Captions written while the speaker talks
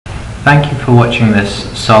Thank you for watching this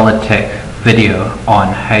Solidtec video on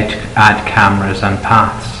how to add cameras and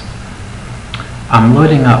paths. I'm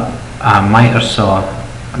loading up a miter saw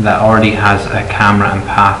that already has a camera and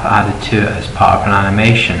path added to it as part of an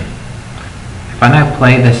animation. If I now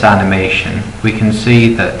play this animation, we can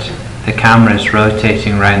see that the camera is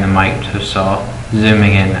rotating around the miter saw,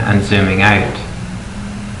 zooming in and zooming out.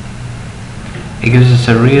 It gives us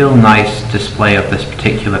a real nice display of this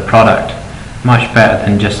particular product. Much better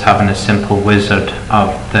than just having a simple wizard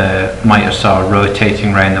of the miter saw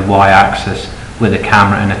rotating around the y-axis with the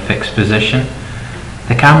camera in a fixed position.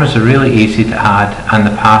 The cameras are really easy to add and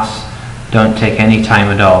the paths don't take any time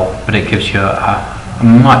at all, but it gives you a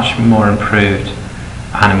much more improved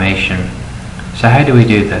animation. So how do we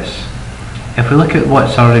do this? If we look at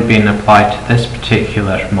what's already been applied to this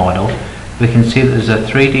particular model, we can see that there's a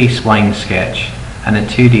 3D spline sketch and a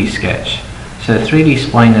 2D sketch. So the 3D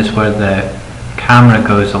spline is where the camera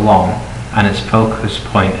goes along and its focus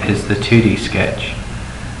point is the 2D sketch.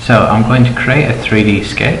 So I'm going to create a 3D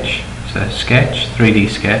sketch, so sketch, 3D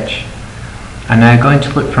sketch. I'm now going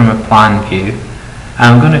to look from a plan view and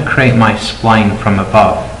I'm going to create my spline from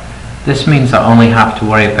above. This means I only have to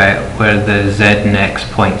worry about where the Z and X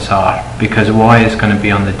points are because Y is going to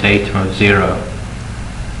be on the datum of 0.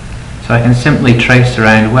 So I can simply trace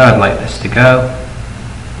around where I'd like this to go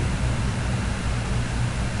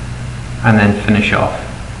and then finish off.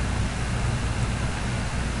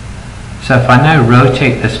 So if I now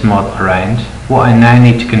rotate this model around, what I now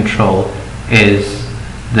need to control is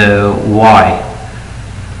the Y.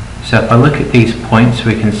 So if I look at these points,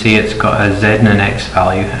 we can see it's got a Z and an X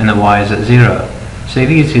value and the Y is at 0. So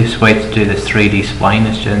the easiest way to do this 3D spline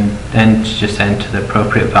is then to just enter the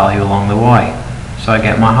appropriate value along the Y. So I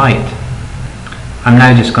get my height. I'm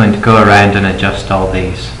now just going to go around and adjust all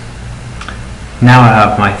these. Now I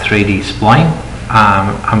have my 3D spline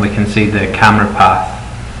and we can see the camera path.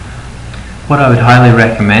 What I would highly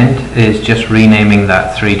recommend is just renaming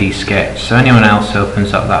that 3D sketch so anyone else who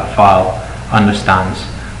opens up that file understands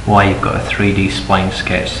why you've got a 3D spline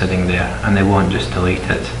sketch sitting there and they won't just delete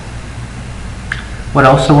it. What I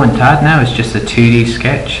also want to add now is just a 2D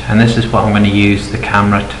sketch, and this is what I'm going to use the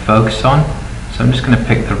camera to focus on. So I'm just going to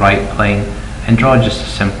pick the right plane and draw just a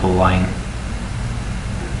simple line.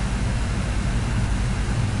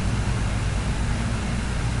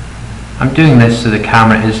 I'm doing this so the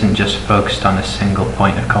camera isn't just focused on a single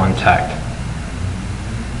point of contact.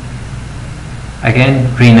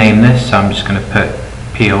 Again, rename this, so I'm just going to put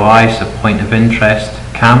POI, so point of interest,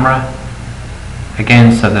 camera.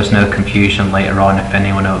 Again, so there's no confusion later on if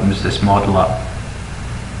anyone opens this model up.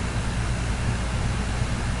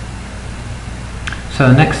 So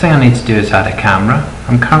the next thing I need to do is add a camera.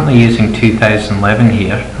 I'm currently using 2011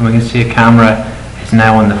 here, and we can see a camera is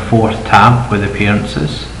now on the 4th tab with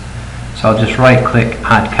appearances. So I'll just right click,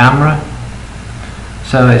 add camera.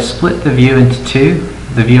 So it's split the view into two.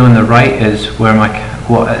 The view on the right is where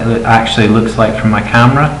what it actually looks like from my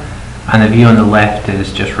camera, and the view on the left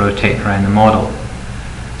is just rotating around the model.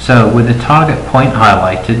 So with the target point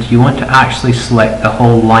highlighted, you want to actually select the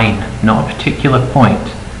whole line, not a particular point,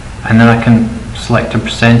 and then I can select a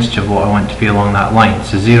percentage of what I want to be along that line,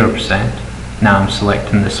 so 0%. Now I'm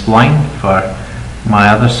selecting the spline for my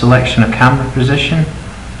other selection of camera position,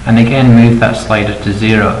 and again move that slider to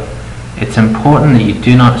 0. It's important that you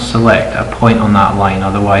do not select a point on that line,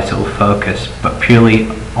 otherwise it will focus, but purely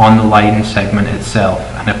on the line segment itself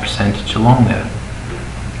and a percentage along there.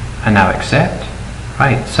 And now accept.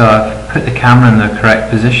 Right, so I've put the camera in the correct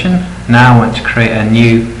position. Now I want to create a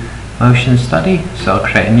new motion study, so I'll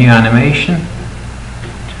create a new animation.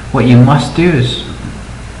 What you must do is,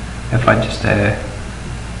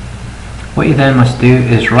 what you then must do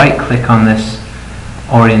is right click on this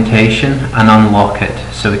orientation and unlock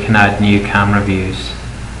it so we can add new camera views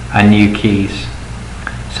and new keys.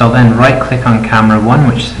 So I'll then right click on camera 1,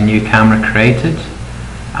 which is the new camera created,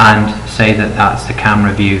 and say that that's the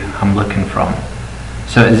camera view I'm looking from.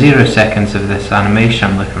 So at 0 seconds of this animation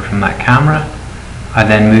I'm looking from that camera. I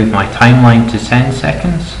then move my timeline to 10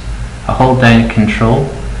 seconds. I hold down Control,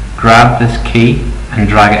 grab this key and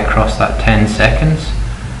drag it across that 10 seconds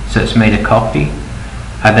so it's made a copy.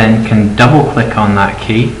 I then can double click on that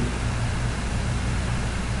key.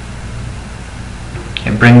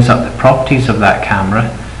 It brings up the properties of that camera,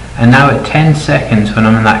 and now at 10 seconds when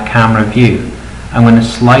I'm in that camera view, I'm going to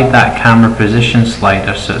slide that camera position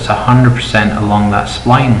slider so it's 100% along that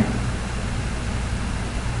spline.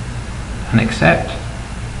 And accept.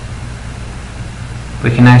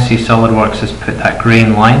 We can now see SolidWorks has put that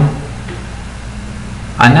green line.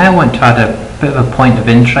 I now want to add a bit of a point of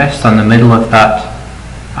interest on the middle of that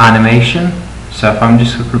animation. So if I'm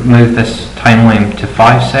just move this timeline to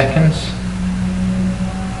 5 seconds,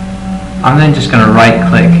 I'm then just going to right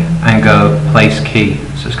click and go place key.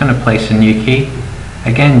 So it's going to place a new key.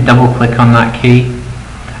 Again, double click on that key,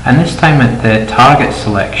 and this time at the target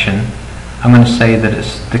selection, I'm going to say that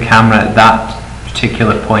it's the camera at that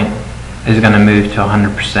particular point is going to move to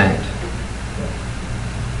 100%.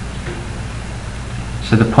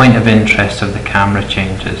 So the point of interest of the camera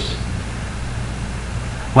changes.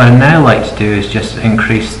 What I'd now like to do is just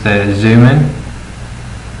increase the zoom in.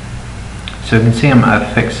 So you can see I'm at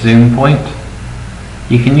a fixed zoom point.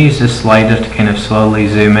 You can use this slider to kind of slowly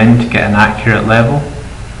zoom in to get an accurate level.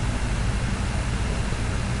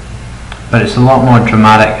 But it's a lot more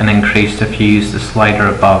dramatic and increased if you use the slider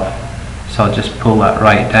above. So I'll just pull that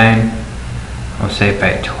right down. I'll say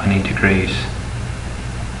about 20 degrees.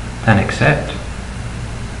 Then accept.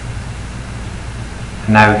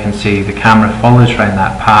 And now we can see the camera follows around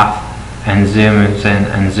that path and zooms in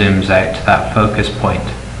and zooms out to that focus point.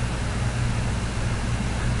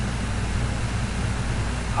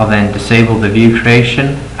 I'll then disable the view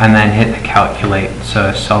creation and then hit the calculate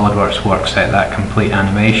so SolidWorks works out that complete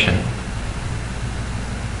animation.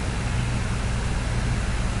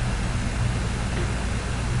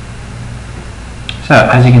 So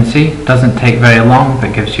as you can see, it doesn't take very long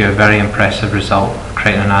but gives you a very impressive result of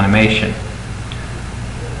creating an animation.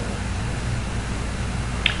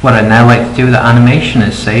 What I'd now like to do with the animation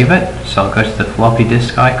is save it. So I'll go to the floppy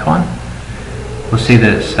disk icon. We'll see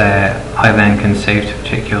that it's, I then can save to a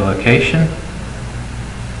particular location.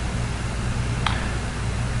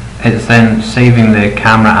 It's then saving the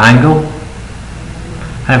camera angle.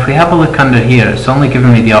 And if we have a look under here, it's only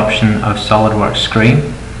giving me the option of SolidWorks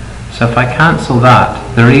screen. So if I cancel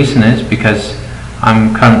that, the reason is because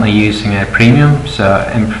I'm currently using a premium. So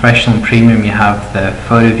in Professional and Premium you have the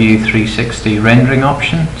Photo View 360 rendering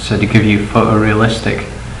option, so to give you photorealistic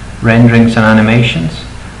renderings and animations.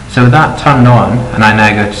 So with that turned on, and I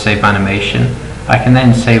now go to save animation, I can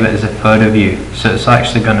then save it as a photo view. So it's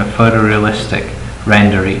actually going to photorealistic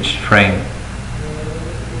render each frame.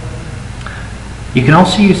 You can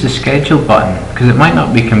also use the schedule button because it might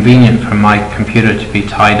not be convenient for my computer to be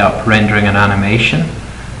tied up rendering an animation.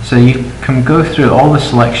 So you can go through all the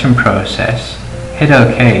selection process, hit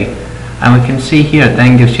OK, and we can see here it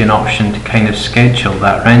then gives you an option to kind of schedule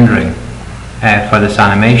that rendering for this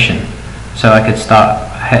animation. So I could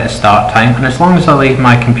hit a start time, and as long as I leave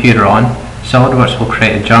my computer on, SolidWorks will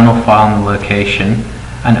create a journal file in the location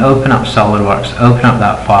and open up SolidWorks, open up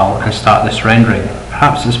that file and start this rendering.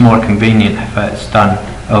 Perhaps it's more convenient if it's done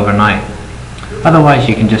overnight. Otherwise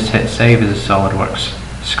you can just hit save as a SolidWorks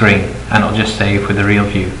screen and it'll just save with the real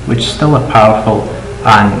view, which is still a powerful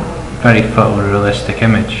and very photorealistic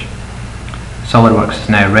image. SolidWorks is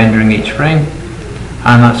now rendering each frame,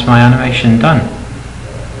 and that's my animation done.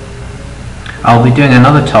 I'll be doing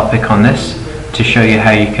another topic on this to show you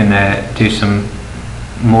how you can do some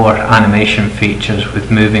more animation features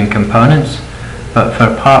with moving components. But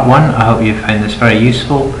for part one, I hope you found this very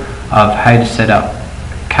useful of how to set up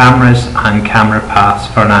cameras and camera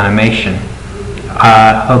paths for an animation.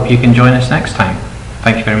 I hope you can join us next time.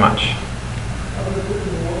 Thank you very much.